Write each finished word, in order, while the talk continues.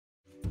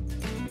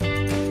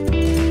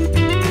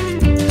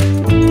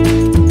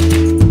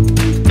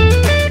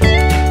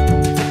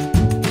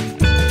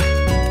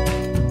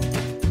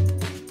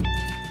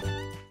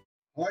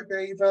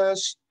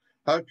Beavers.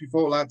 Hope you've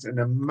all had an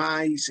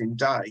amazing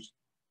day.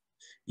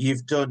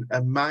 You've done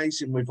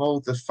amazing with all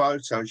the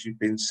photos you've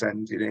been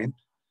sending in.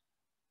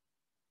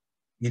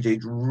 You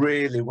did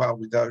really well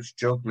with those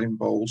juggling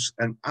balls.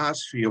 And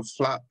as for your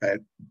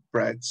flatbread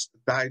breads,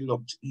 they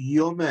looked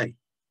yummy.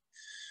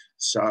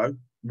 So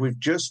we've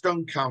just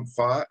done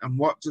campfire. And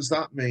what does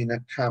that mean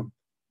at camp?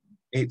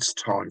 It's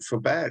time for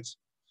bed.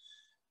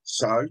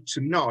 So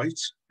tonight,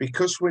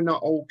 because we're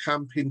not all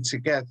camping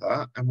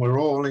together and we're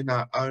all in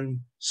our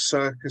own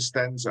circus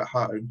dens at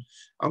home,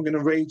 I'm going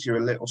to read you a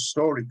little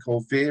story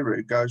called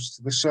Viru Goes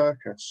to the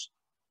Circus.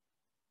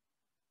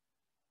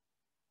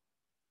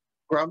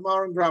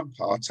 Grandma and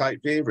Grandpa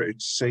take Viru to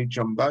see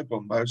Jumbo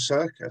Bumbo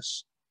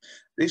Circus.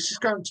 This is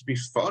going to be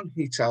fun,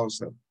 he tells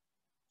them.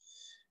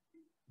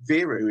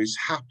 Viru is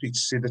happy to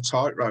see the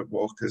tightrope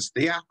walkers,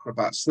 the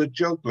acrobats, the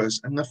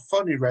jugglers, and the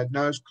funny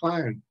red-nosed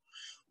clown.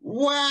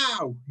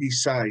 Wow, he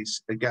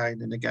says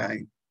again and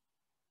again.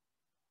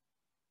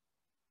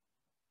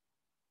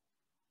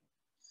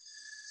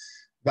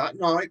 That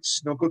night,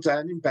 snuggled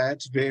down in bed,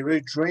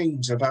 Viru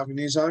dreams of having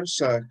his own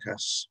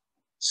circus.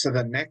 So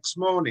the next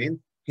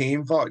morning, he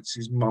invites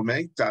his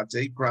mummy,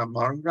 daddy,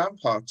 grandma and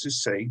grandpa to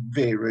see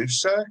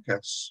Viru's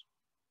circus.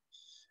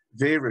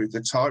 Viru,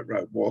 the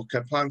tightrope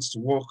walker, plans to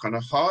walk on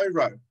a high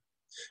rope,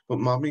 but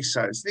mummy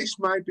says this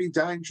may be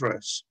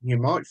dangerous. You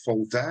might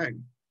fall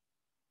down.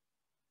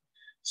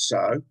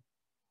 So,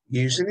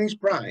 using his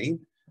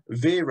brain,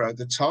 Viru,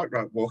 the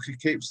tightrope walker,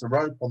 keeps the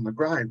rope on the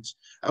ground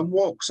and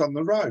walks on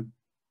the rope.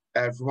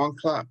 Everyone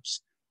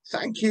claps.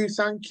 Thank you,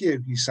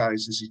 he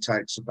says as he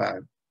takes a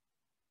bow.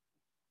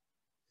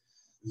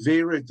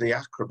 Viru, the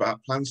acrobat,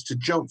 plans to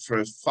jump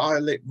through a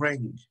firelit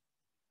ring.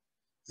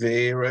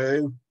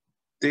 Viru,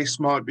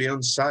 this might be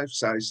unsafe,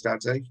 says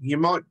Daddy. You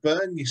might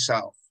burn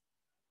yourself.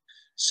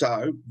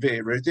 So,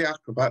 Viru, the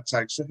acrobat,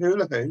 takes a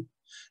hula hoop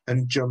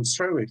and jumps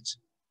through it.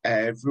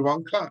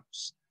 Everyone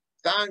claps.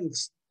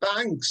 Thanks,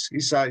 he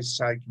says,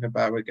 taking a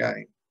bow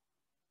again.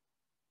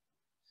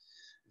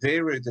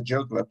 Viru, the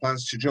juggler,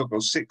 plans to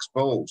juggle 6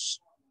 balls.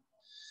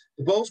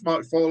 The balls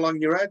might fall on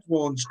your head,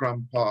 warns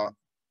Grandpa.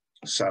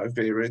 So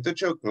Viru, the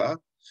juggler,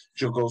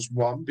 juggles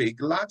one big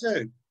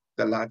laddu.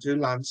 The laddu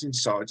lands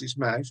inside his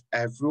mouth.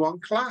 Everyone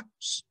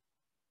claps.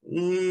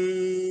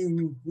 He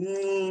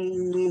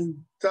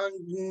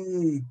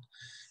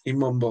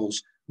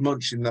mumbles,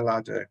 munching the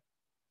laddu.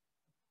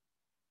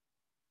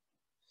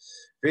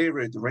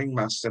 Viru, the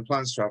ringmaster,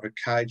 plans to have a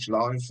cage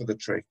lion for the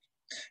trick.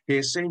 He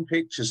has seen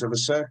pictures of a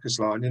circus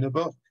lion in a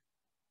book.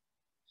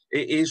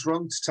 It is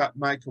wrong to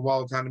make a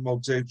wild animal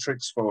do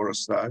tricks for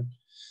us, though.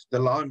 The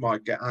lion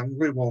might get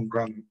angry, warned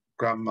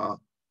Grandma.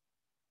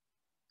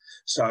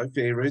 So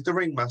Viru, the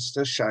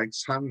ringmaster,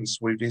 shakes hands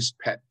with his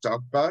pet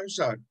dog,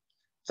 Bozo.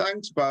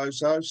 Thanks,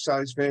 Bozo,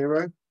 says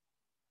Viru.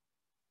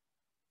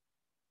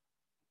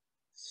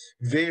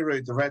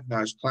 Viru, the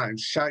red-nosed clown,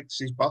 shakes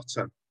his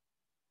bottom.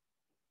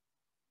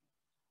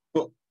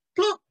 But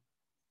plop,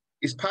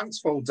 his pants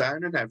fall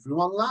down and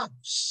everyone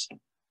laughs.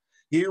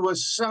 You were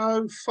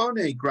so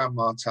funny,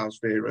 Grandma tells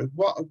Viru.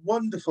 What a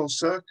wonderful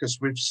circus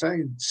we've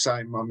seen,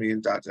 say Mummy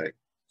and Daddy.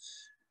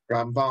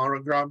 Grandma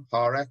and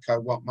Grandpa echo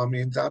what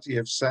Mummy and Daddy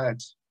have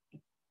said.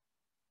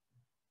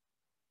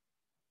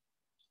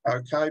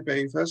 Okay,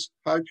 Beavers,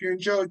 hope you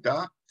enjoyed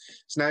that.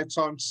 It's now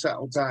time to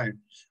settle down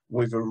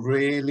with a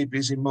really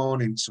busy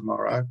morning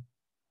tomorrow.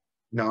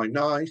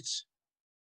 Night-night.